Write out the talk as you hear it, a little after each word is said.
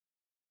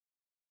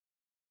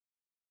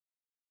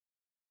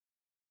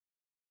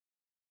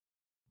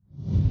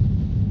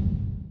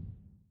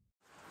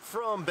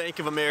From Bank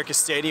of America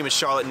Stadium in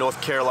Charlotte,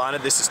 North Carolina,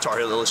 this is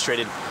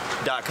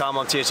TarHeelIllustrated.com.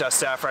 I'm THI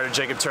staff writer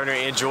Jacob Turner,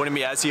 and joining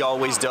me, as he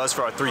always does,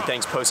 for our Three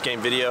Things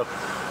post-game video,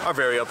 our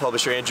very own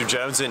publisher, Andrew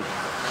Jones. And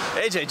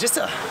AJ, just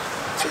a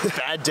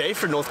bad day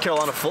for North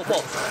Carolina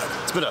football.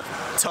 It's been a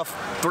tough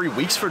 3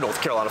 weeks for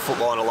North Carolina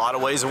football in a lot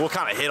of ways, and we'll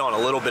kind of hit on a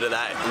little bit of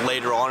that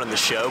later on in the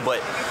show.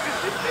 But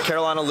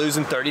Carolina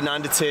losing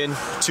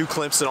 39-10 to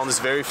Clemson on this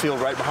very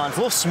field right behind. It's a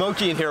little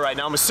smoky in here right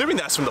now. I'm assuming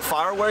that's from the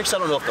fireworks. I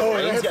don't know if the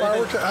rain's got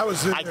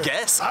anything. I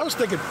guess. I was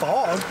thinking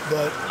fog,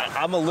 but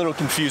I'm a little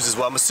confused as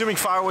well. I'm assuming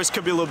fireworks,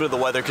 could be a little bit of the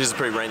weather because it's a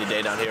pretty rainy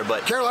day down here.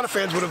 But Carolina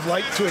fans would have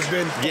liked to have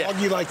been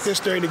foggy like this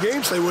during the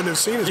game, so they wouldn't have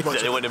seen as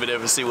much. They wouldn't have been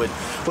able to see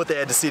what they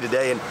had to see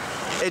today. And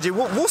AJ,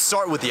 we'll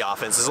start with the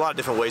offense. There's a lot of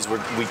different ways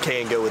we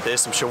can go with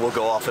this. I'm sure we'll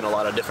go off in a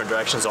lot of different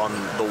directions on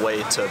the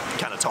way to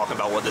kind of talk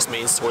about what this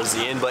means towards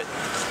the end. But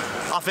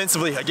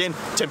offensively, again,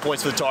 10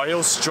 points for the Tar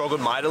Heels,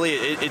 struggled mightily.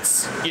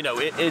 It's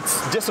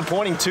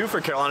disappointing too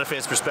for Carolina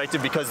fans'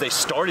 perspective because they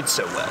started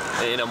so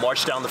well.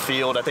 Marched down the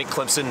field. I think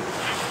Clemson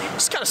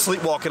just kind of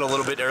sleepwalking a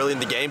little bit early in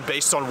the game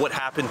based on what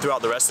happened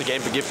throughout the rest of the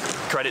game. But give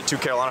credit to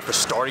Carolina for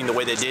starting the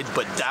way they did,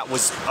 but that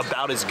was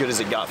about as good as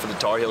it got for the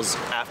Tar Heels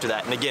after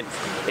that. And again,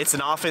 it's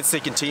an offense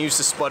that continues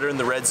to sputter in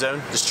the red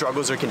zone. The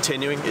struggles are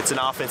continuing. It's an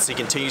offense that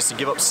continues to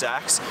give up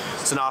sacks.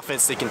 It's an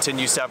offense that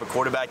continues to have a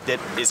quarterback that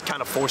is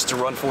kind of forced to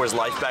run for his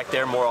life back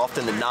there more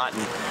often than not.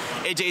 And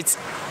AJ,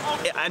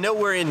 I know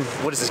we're in,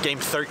 what is this, game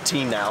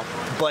 13 now,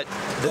 but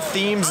the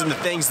themes and the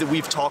things that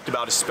we've talked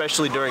about,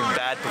 especially during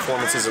bad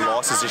performances and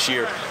losses this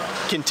year,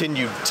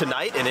 continued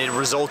tonight, and it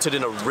resulted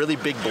in a really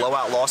big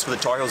blowout loss for the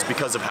Tar Heels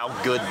because of how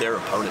good their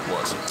opponent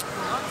was.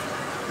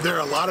 There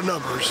are a lot of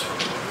numbers.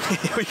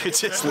 We could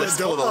just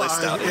pull the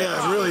list out.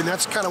 Yeah, really, and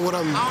that's kind of what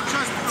I'm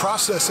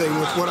processing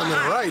with what I'm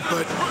going to write.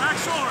 But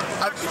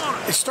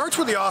it starts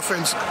with the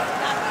offense,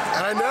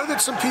 and I know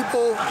that some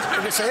people are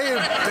going to say,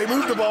 hey, they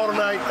moved the ball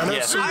tonight. I know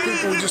some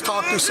people we just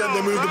talked to said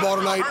they moved the ball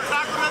tonight,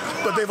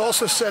 but they've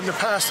also said in the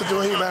past that the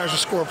only thing that matters is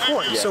score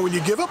points. So when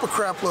you give up a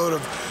crap load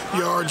of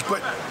yards,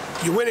 but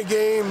you win a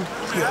game,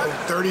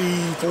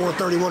 34,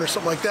 31 or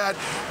something like that,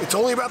 it's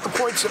only about the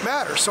points that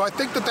matter. So I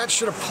think that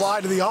should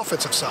apply to the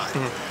offensive side.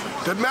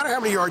 Doesn't matter how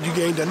many yards you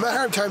gain, doesn't matter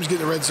how many times you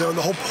get in the red zone.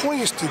 The whole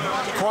point is to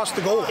cross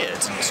the goal line,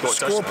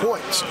 score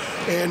points.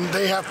 And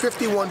they have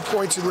 51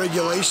 points in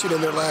regulation in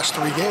their last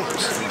 3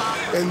 games.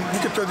 And you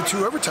could throw the 2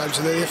 overtimes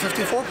and they have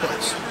 54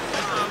 points.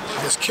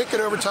 This kick in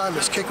overtime,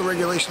 this kick in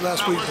regulation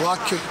last week,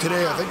 block kick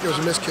today. I think there was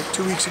a missed kick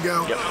 2 weeks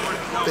ago.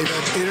 They've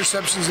had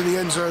interceptions in the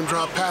end zone,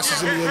 drop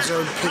passes in the end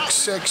zone, pick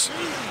 6,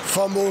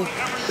 fumble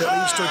that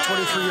leads to a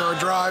 23-yard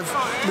drive.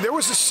 I mean, there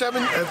was an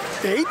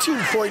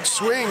 18-point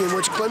swing in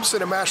which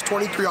Clemson amassed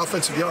 23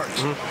 offensive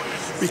yards.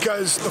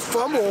 Because the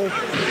fumble,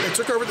 they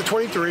took over at the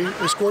 23,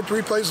 they scored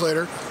 3 plays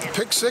later. The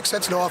pick 6,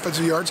 that's no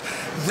offensive yards.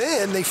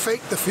 Then they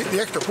faked the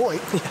extra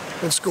point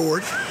and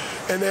scored.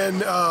 And then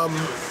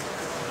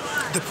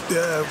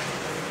the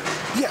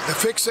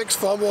pick 6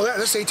 fumble,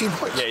 that's 18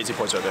 points. Yeah, 18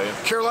 points right there,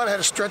 yeah. Carolina had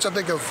a stretch, I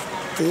think, of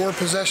 4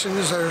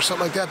 possessions or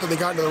something like that they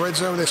got into the red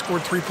zone. They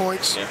scored 3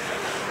 points. Yeah.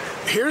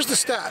 Here's the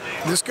stat.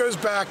 This goes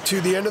back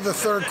to the end of the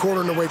 3rd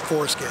quarter in the Wake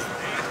Forest game.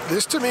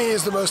 This, to me,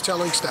 is the most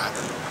telling stat.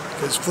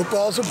 Because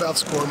football is about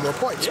scoring more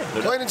points. Yeah,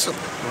 plain and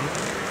simple.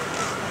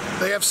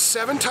 They have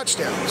 7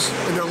 touchdowns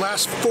in their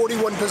last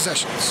 41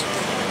 possessions.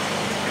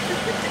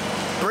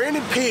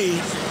 Brandon P.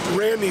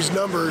 ran these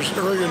numbers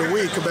earlier in the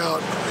week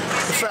about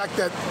the fact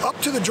that up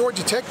to the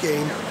Georgia Tech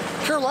game,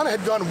 Carolina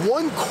had gone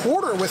 1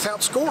 quarter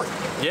without scoring.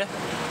 Yeah.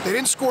 They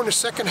didn't score in the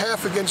second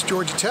half against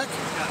Georgia Tech,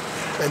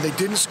 and they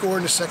didn't score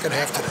in the second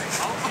half today.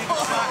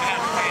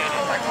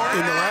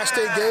 In the last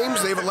 8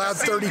 games, they've allowed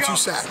 32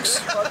 sacks.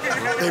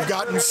 They've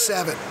gotten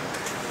 7.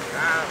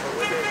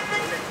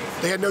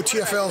 They had no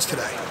TFLs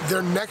today.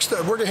 They're next.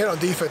 We're gonna hit on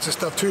defense and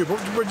stuff too.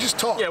 But we're just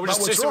talking. Yeah, we're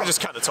just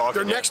kind of talking.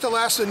 They're next to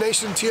last in the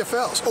nation in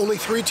TFLs. Only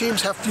 3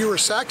 teams have fewer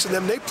sacks than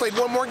them. They played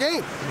 1 more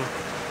game.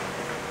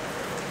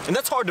 And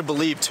that's hard to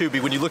believe too,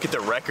 when you look at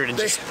their record and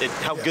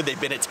how good they've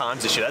been at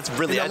times this year. That's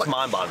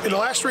mind-boggling. In the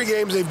last 3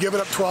 games, they've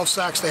given up 12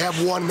 sacks. They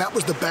have 1, and that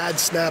was the bad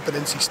snap at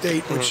NC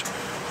State, which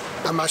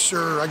I'm not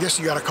sure. I guess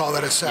you got to call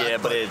that a sack. Yeah,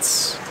 but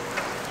it's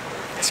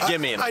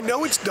gimme. I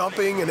know it's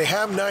dumping, and they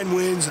have 9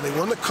 wins, and they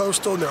won the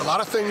Coastal, and there are a lot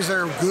of things that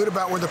are good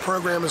about where the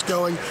program is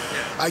going.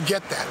 I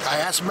get that. I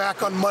asked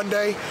Mac on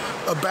Monday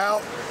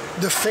about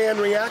the fan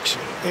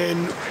reaction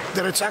and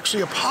that it's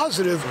actually a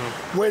positive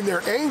when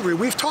they're angry.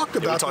 We've talked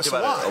about this a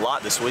lot. A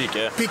lot this week,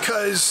 yeah.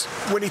 Because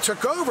when he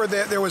took over,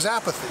 there was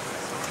apathy.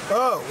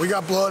 Oh, we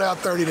got blown out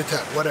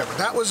 30-10, whatever.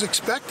 That was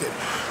expected.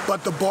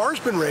 But the bar's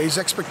been raised,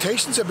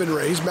 expectations have been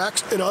raised.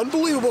 Mac's an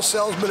unbelievable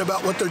salesman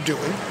about what they're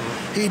doing.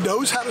 He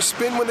knows how to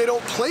spin when they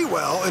don't play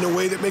well in a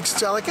way that makes it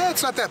sound like,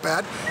 it's not that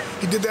bad.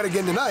 He did that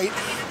again tonight.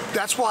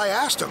 that's why I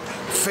asked him.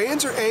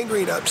 Fans are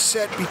angry and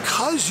upset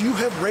because you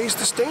have raised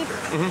the standard,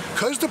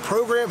 because the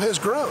program has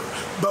grown.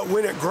 But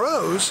when it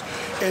grows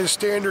and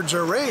standards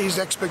are raised,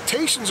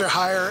 expectations are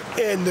higher,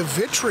 and the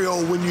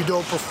vitriol when you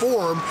don't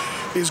perform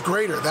is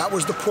greater. That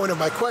was the point of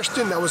my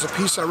question. That was a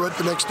piece I wrote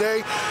the next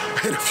day.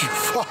 And if you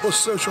follow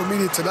social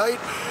media tonight,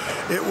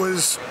 it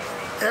was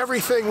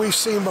everything we've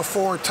seen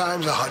before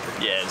times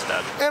 100. Yeah, it's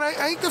bad. And I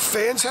think the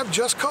fans have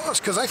just cause,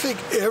 because I think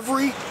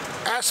every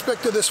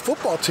aspect of this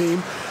football team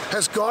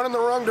has gone in the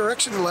wrong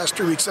direction in the last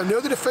 3 weeks. I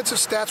know the defensive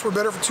stats were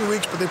better for 2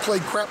 weeks, but they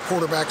played crap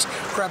quarterbacks,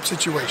 crap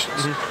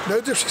situations.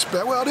 No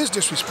disrespect. Well, it is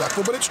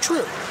disrespectful, but it's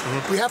true.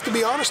 We have to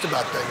be honest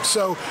about things.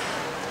 So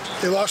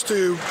they lost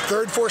to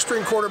third,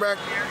 fourth-string quarterback,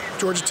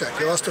 Georgia Tech.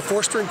 They lost to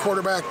fourth-string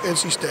quarterback,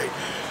 NC State.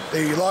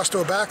 They lost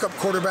to a backup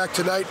quarterback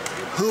tonight,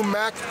 whom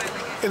Mac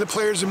and the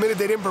players admitted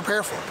they didn't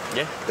prepare for.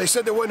 Yeah. They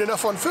said there wasn't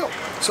enough on film,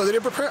 so they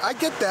didn't prepare. I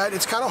get that.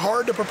 It's kind of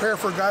hard to prepare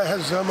for a guy that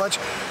has so much.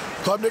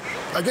 Klubnik,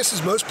 I guess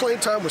his most playing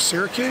time was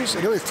Syracuse,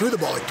 and he only threw the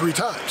ball like 3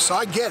 times, so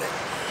I get it.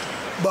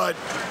 But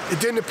it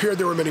didn't appear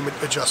there were many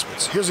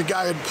adjustments. Here's a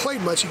guy who hadn't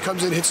played much. He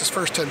comes in, hits his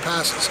first 10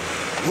 passes.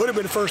 Would have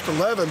been first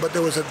 11, but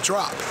there was a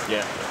drop.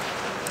 Yeah.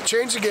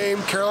 Changed the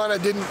game. Carolina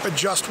didn't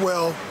adjust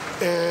well,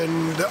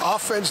 and the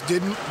offense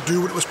didn't do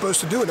what it was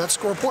supposed to do, and that's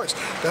score points.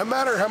 Doesn't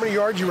matter how many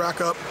yards you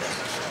rack up.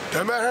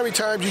 Doesn't matter how many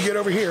times you get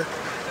over here.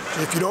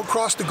 If you don't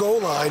cross the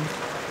goal line,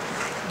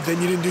 then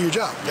you didn't do your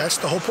job. That's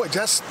the whole point.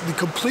 That's the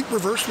complete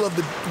reversal of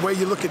the way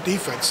you look at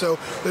defense. So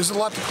there's a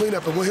lot to clean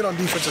up, and we'll hit on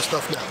defensive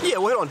stuff now. Yeah,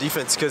 we'll hit on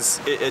defense because,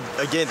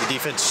 again, the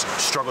defense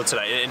struggled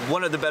tonight. And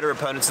one of the better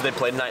opponents that they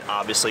played tonight,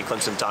 obviously,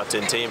 Clemson top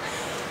 10 team.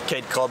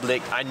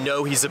 Klubnik, I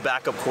know he's a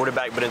backup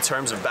quarterback, but in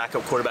terms of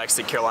backup quarterbacks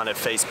that Carolina have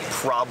faced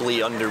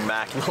probably under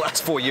Mac in the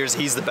last 4 years,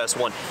 he's the best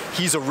one.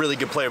 He's a really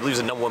good player. I believe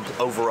he was the #1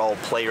 overall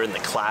player in the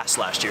class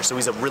last year, so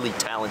he's a really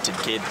talented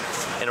kid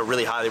and a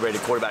really highly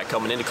rated quarterback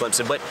coming into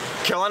Clemson. But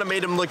Carolina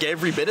made him look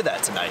every bit of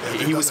that tonight.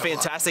 He was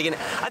fantastic, and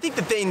I think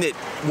the thing that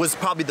was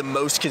probably the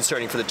most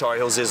concerning for the Tar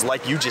Heels is,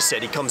 like you just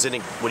said, he comes in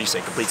and, what do you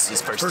say, completes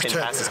his first 10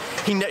 passes.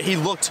 Yeah. He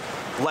looked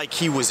like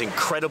he was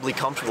incredibly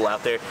comfortable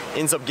out there,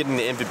 ends up getting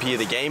the MVP of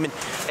the game. And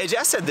AJ,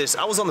 I said this,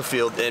 I was on the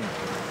field, and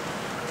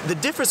the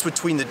difference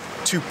between the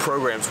two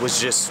programs was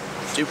just,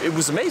 it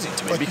was amazing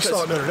to me. Like because you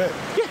saw it Notre Dame.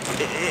 Yeah,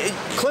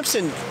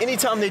 Clemson,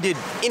 anytime they did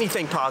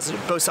anything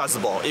positive, both sides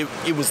of the ball,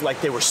 it was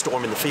like they were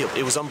storming the field.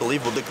 It was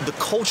unbelievable, the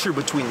culture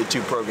between the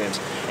two programs.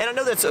 And I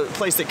know that's a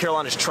place that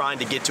Carolina's trying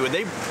to get to, and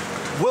they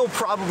will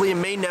probably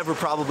and may never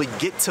probably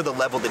get to the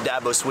level that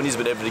Dabo Swinney's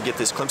been able to get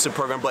this Clemson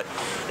program, but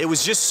it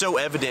was just so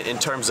evident in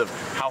terms of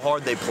how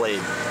hard they played,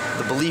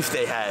 the belief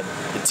they had,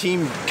 the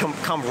team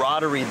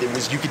camaraderie that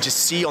was, you could just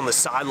see on the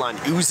sideline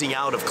oozing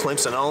out of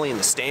Clemson, not only in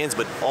the stands,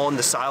 but on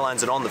the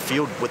sidelines and on the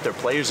field with their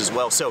players as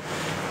well. So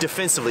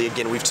defensively,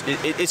 again,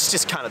 it's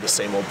just kind of the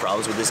same old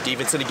problems with this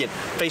defense. And again,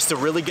 faced a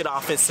really good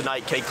offense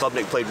tonight.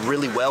 Klubnik played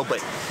really well,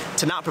 but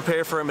to not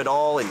prepare for him at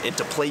all and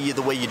to play you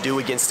the way you do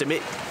against him,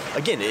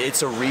 again,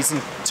 it's a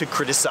reason to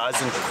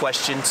criticize and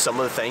question some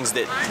of the things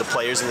that the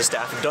players and the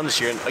staff have done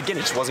this year. And again,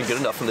 it just wasn't good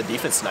enough from the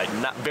defense tonight.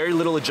 Not very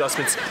little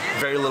adjustments,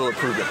 very little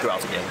improvement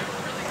throughout the game.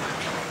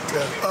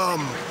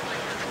 Yeah.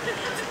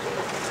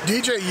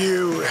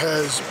 DJU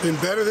has been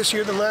better this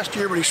year than last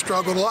year, but he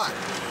struggled a lot.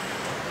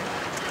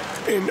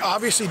 And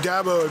obviously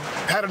Dabo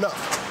had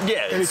enough.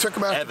 Yeah, and he took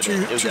him out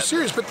too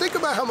serious. But think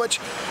about how much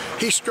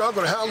he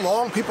struggled, how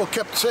long people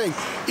kept saying,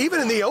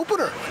 even in the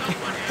opener.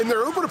 In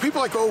their opener,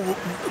 people like, oh,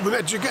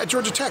 at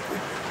Georgia Tech,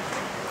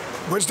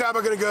 when's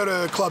Dabo going to go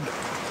to Klubnik?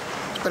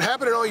 It's been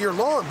happening all year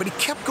long, but he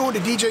kept going to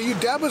DJU.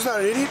 Dabo's not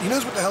an idiot. He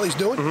knows what the hell he's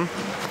doing.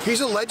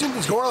 He's a legend.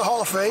 He's going to the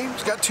Hall of Fame.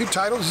 He's got 2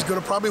 titles. He's going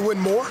to probably win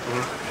more.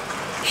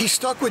 He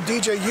stuck with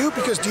DJU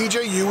because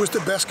DJU was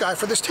the best guy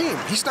for this team.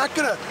 He's not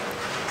going to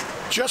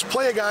just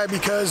play a guy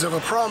because of a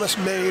promise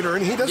made, or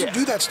he doesn't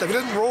do that stuff. He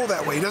doesn't roll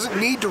that way. He doesn't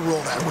need to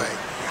roll that way.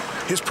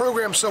 His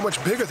program's so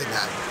much bigger than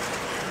that.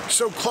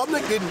 So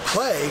Klubnik didn't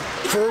play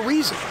for a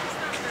reason.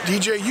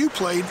 DJU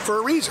played for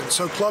a reason.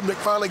 So Klubnik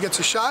finally gets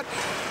a shot,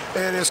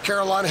 and as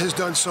Carolina has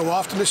done so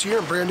often this year,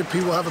 and Brandon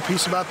P. will have a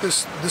piece about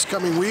this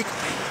coming week,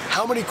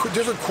 how many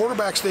different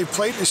quarterbacks they've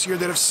played this year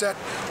that have set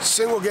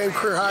single-game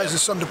career highs in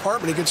some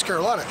department against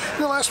Carolina.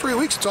 In the last 3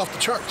 weeks, it's off the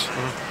charts.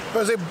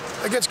 Because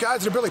against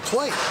guys that are barely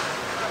playing.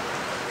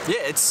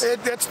 Yeah,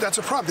 that's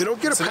a problem. They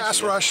don't get a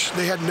pass rush.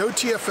 They had no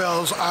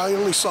TFLs. I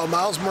only saw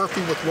Miles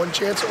Murphy with 1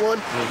 chance at one,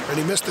 and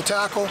he missed the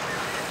tackle.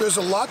 There's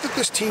a lot that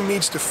this team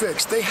needs to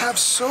fix. They have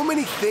so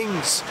many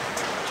things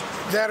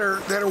that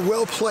are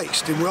well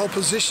placed and well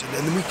positioned,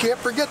 and we can't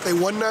forget they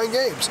won 9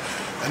 games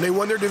and they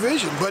won their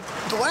division. But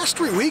the last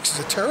 3 weeks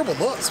is a terrible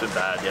look. It's been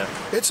bad, yeah.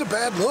 It's a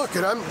bad look,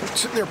 and I'm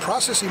sitting there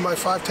processing my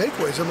 5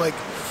 takeaways. I'm like,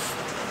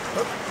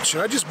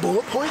 should I just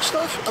bullet point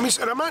stuff? I mean,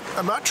 and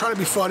I'm not trying to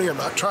be funny. I'm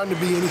not trying to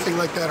be anything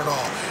like that at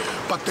all.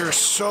 But there's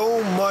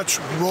so much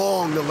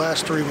wrong the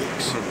last 3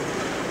 weeks.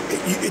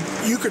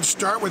 You could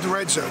start with the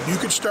red zone. You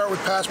could start with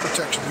pass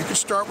protection. You could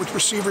start with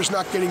receivers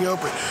not getting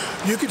open.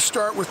 You could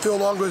start with Phil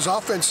Longo's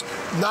offense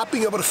not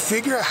being able to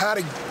figure out how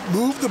to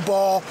move the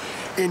ball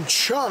in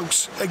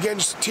chunks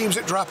against teams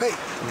that drop 8.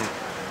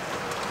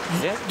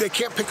 Yeah. They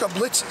can't pick up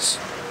blitzes.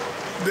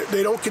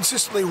 They don't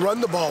consistently run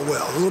the ball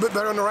well. A little bit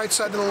better on the right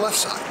side than the left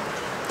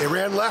side. They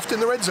ran left in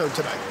the red zone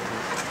tonight.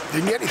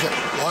 Didn't get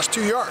anything. Lost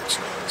 2 yards.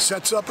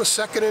 Sets up a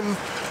 2nd and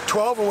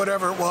 12 or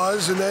whatever it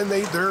was, and then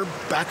their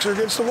backs are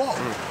against the wall.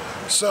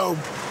 So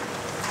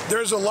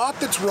there's a lot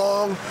that's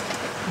wrong,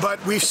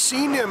 but we've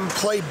seen him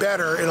play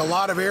better in a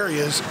lot of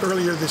areas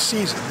earlier this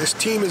season. This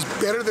team is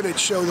better than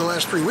it's shown the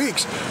last 3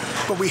 weeks,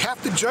 but we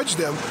have to judge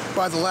them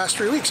by the last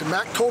 3 weeks. And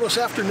Mac told us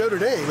after Notre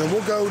Dame, and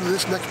we'll go to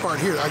this next part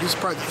here. I guess it's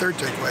probably the third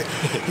takeaway.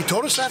 He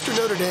told us after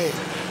Notre Dame,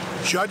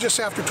 judge us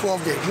after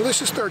 12 games. Well,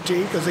 this is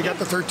 13 because they got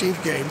the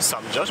 13th game.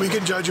 We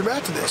can judge them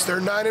after this. They're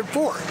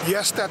 9-4.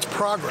 Yes, that's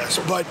progress,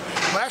 but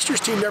last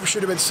year's team never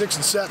should have been 6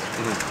 and 7.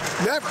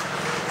 Never.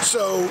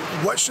 So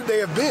what should they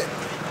have been?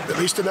 At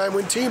least a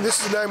 9-win team.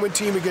 This is a 9-win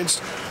team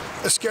against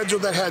a schedule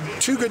that had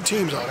 2 good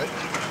teams on it,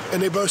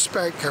 and they both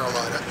spanked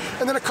Carolina.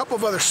 And then a couple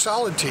of other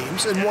solid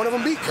teams, and one of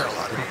them beat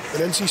Carolina at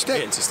NC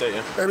State. Yeah, NC State,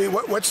 yeah. I mean,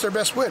 what's their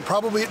best win?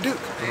 Probably at Duke.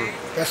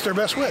 That's their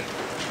best win.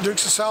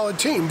 Duke's a solid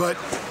team, but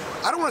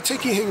I don't want to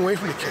take anything away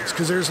from the kids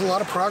because there's a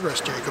lot of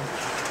progress, Jacob,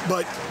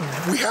 but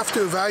we have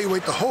to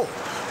evaluate the whole.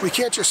 We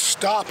can't just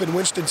stop in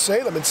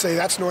Winston-Salem and say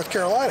that's North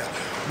Carolina.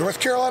 North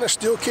Carolina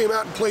still came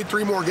out and played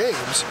 3 more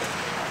games,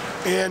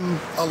 and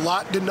a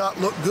lot did not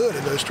look good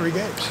in those 3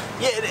 games.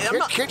 Yeah,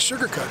 and can't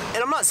sugarcoat it.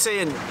 And I'm not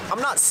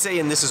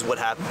saying this is what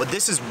happened, but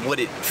this is what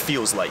it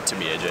feels like to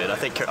me, AJ. And I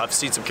think I've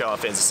seen some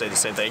Carolina fans that say the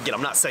same thing. Again,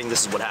 I'm not saying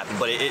this is what happened,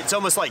 but it's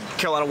almost like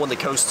Carolina won the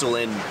Coastal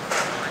and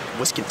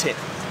was content.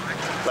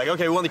 Like,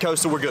 okay, we won the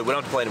Coastal, we're good. We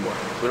don't have to play anymore.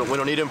 We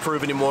don't need to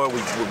improve anymore.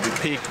 We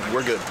peaked,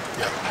 we're good.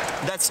 Yeah.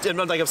 That's,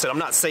 like I said, I'm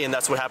not saying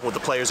that's what happened with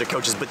the players or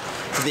coaches, but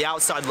from the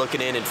outside looking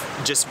in and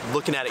just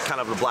looking at it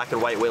kind of a black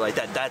and white way like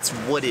that, that's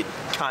what it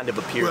kind of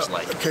appears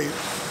like. Okay,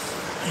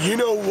 you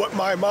know what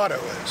my motto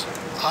is.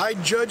 I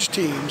judge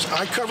teams,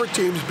 I cover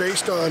teams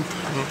based on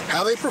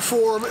how they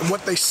perform and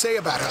what they say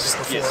about how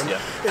they perform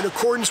in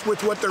accordance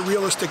with what their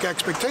realistic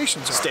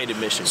expectations are. Stated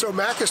mission. So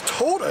Mac has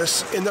told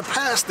us in the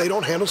past they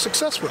don't handle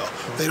success well.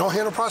 They don't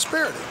handle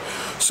prosperity.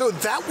 So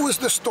that was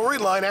the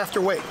storyline after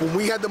Wake. When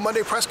we had the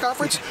Monday press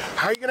conference,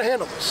 how are you going to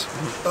handle this?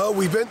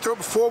 We've been through it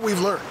before,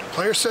 we've learned.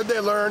 Players said they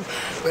learned.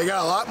 They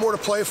got a lot more to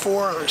play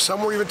for.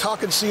 Some were even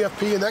talking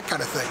CFP and that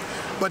kind of thing.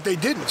 But they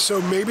didn't.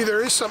 So maybe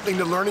there is something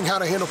to learning how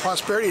to handle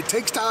prosperity. It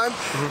takes time.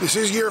 This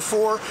is year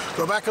 4.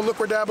 Go back and look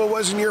where Dabo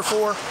was in year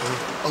 4.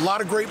 A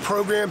lot of great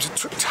programs. It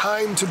took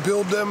time to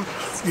build them.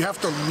 You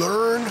have to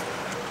learn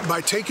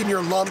by taking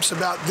your lumps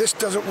about this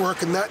doesn't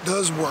work and that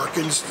does work,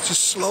 and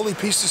just slowly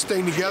piece this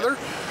thing together.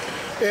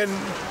 And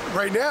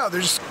right now,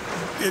 the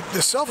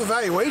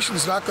self-evaluation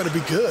is not going to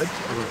be good.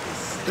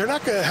 They're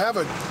not going to have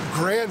a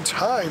grand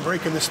time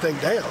breaking this thing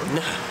down.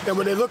 And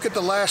when they look at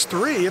the last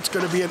 3, it's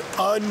going to be an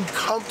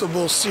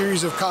uncomfortable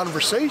series of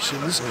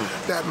conversations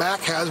that Mac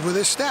has with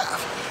his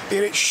staff.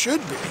 And it should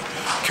be.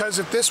 Because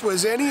if this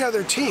was any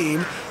other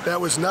team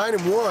that was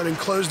 9-1 and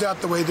closed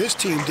out the way this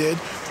team did,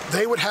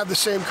 they would have the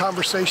same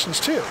conversations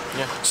too.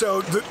 Yeah.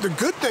 So the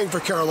good thing for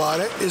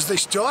Carolina is they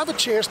still have a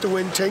chance to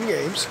win 10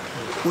 games,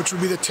 which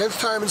would be the 10th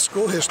time in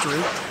school history.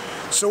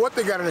 So what,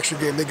 they got an extra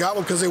game. They got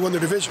one because they won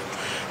their division.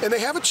 And they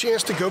have a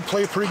chance to go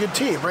play a pretty good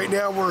team. Right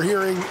now we're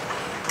hearing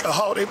a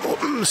Holiday Bowl,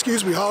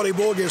 Holiday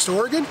Bowl against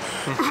Oregon.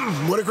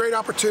 What a great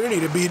opportunity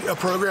to beat a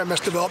program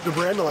that's developed a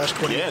brand the last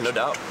 20 years. Yeah, no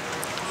doubt.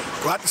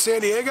 Go out to San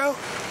Diego,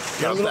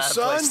 get a little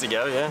sun, place to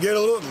go, get a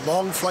little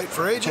long flight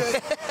for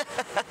AJ,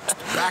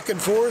 back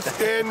and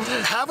forth, and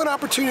have an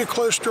opportunity to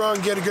close strong,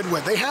 get a good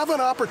win. They have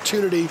an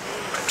opportunity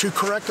to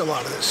correct a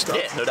lot of this stuff.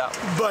 Yeah, no doubt.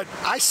 But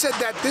I said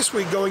that this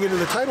week going into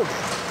the title game.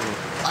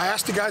 I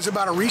asked the guys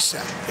about a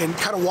reset and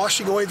kind of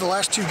washing away the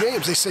last 2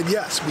 games. They said,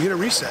 yes, we hit a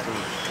reset.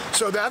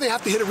 So now they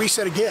have to hit a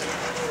reset again.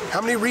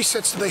 How many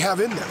resets do they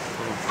have in them?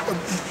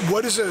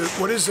 What is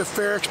a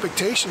fair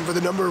expectation for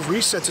the number of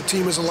resets a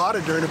team is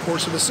allotted during the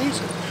course of the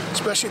season,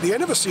 especially at the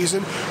end of a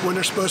season when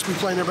they're supposed to be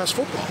playing their best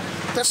football?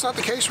 That's not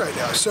the case right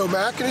now. So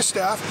Mac and his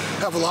staff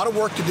have a lot of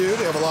work to do.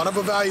 They have a lot of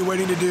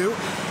evaluating to do.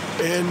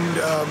 And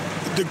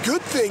the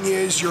good thing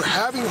is you're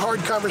having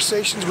hard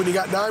conversations when you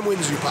got 9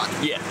 wins in your pocket.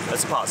 Yeah,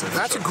 that's a positive.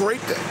 That's a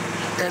great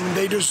thing. And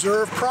they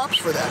deserve props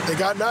for that. They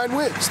got 9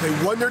 wins. They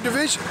won their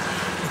division.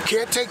 You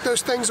can't take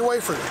those things away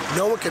from them.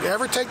 No one can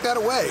ever take that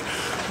away.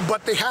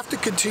 But they have to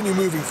continue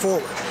moving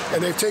forward.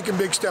 And they've taken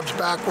big steps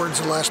backwards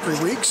in the last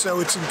 3 weeks, so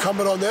it's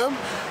incumbent on them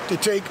to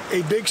take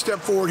a big step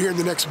forward here in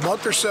the next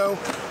month or so.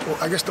 Well,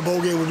 I guess the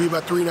bowl game would be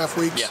about 3.5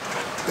 weeks.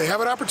 Yeah. They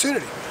have an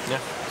opportunity. Yeah.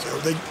 So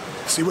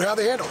see how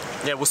they handle it.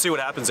 Yeah, we'll see what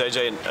happens,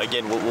 AJ. And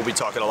again, we'll be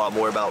talking a lot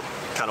more about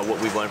kind of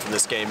what we've learned from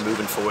this game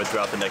moving forward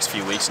throughout the next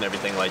few weeks and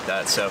everything like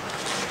that. So,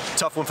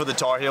 tough one for the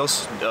Tar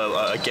Heels,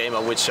 a game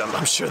on which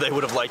I'm sure they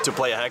would have liked to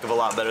play a heck of a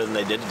lot better than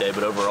they did today,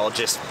 but overall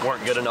just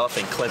weren't good enough,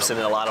 and Clemson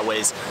in a lot of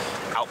ways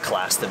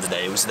outclassed them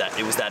today. It was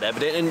that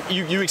evident, and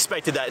you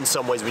expected that in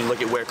some ways when you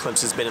look at where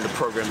Clemson's been in the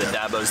program that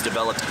Dabo's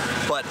developed.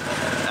 But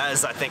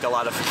as I think a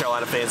lot of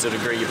Carolina fans would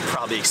agree, you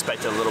probably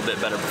expected a little bit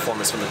better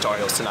performance from the Tar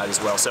Heels tonight as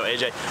well. So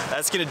AJ,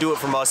 that's going to do it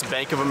from us.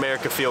 Bank of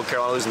America Field,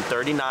 Carolina losing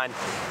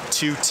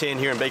 39-10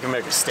 here in Bank of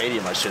America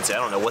Stadium, I should say. I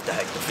don't know what the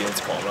heck the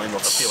field's called. I don't even know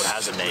if the field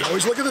has a name.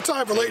 Always look at the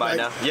time for late night.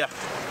 Now? Yeah.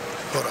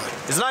 Hold on.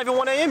 It's not even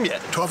 1 a.m.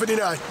 yet.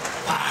 12:59.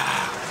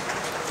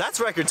 That's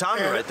record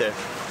timing right there.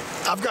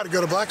 I've got to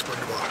go to Blacksburg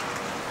tomorrow.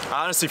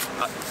 I honestly,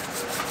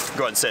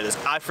 go ahead and say this.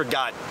 I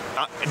forgot.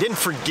 I didn't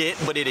forget,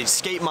 but it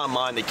escaped my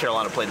mind that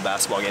Carolina played a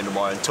basketball game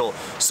tomorrow until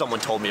someone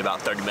told me about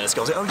 30 minutes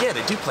ago. I was like, oh, yeah,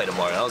 they do play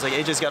tomorrow. And I was like,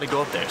 AJ's got to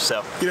go up there.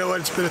 So, you know what?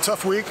 It's been a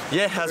tough week.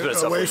 Yeah, it has been a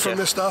tough week. Away from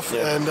this stuff.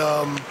 Yeah.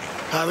 And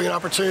having an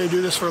opportunity to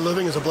do this for a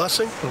living is a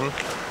blessing.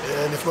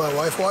 And if my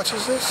wife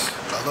watches this,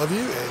 I love you,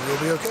 and you'll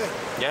be okay.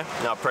 Yeah.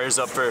 Now, prayers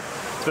up for.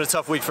 It's been a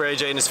tough week for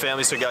AJ and his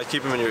family, so guys,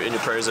 keep him in your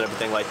prayers and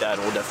everything like that,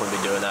 and we'll definitely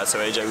be doing that. So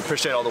AJ, we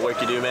appreciate all the work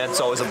you do, man. It's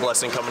always a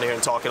blessing coming here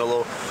and talking a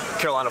little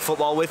Carolina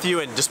football with you,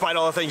 and despite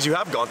all the things you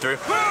have gone through,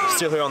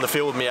 still here on the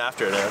field with me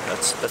after it.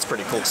 That's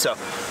pretty cool. So,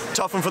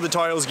 tough one for the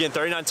Tar Heels again.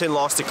 39-10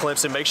 loss to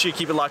Clemson. Make sure you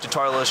keep it locked to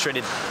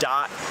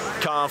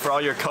TarHeelIllustrated.com for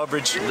all your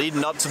coverage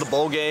leading up to the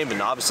bowl game,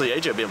 and obviously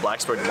AJ will be in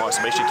Blacksburg tomorrow,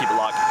 so make sure you keep it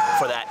locked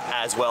for that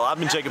as well. I've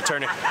been Jacob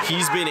Turner.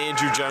 He's been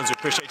Andrew Jones. We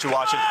appreciate you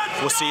watching.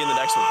 We'll see you in the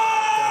next one.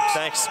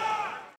 Thanks.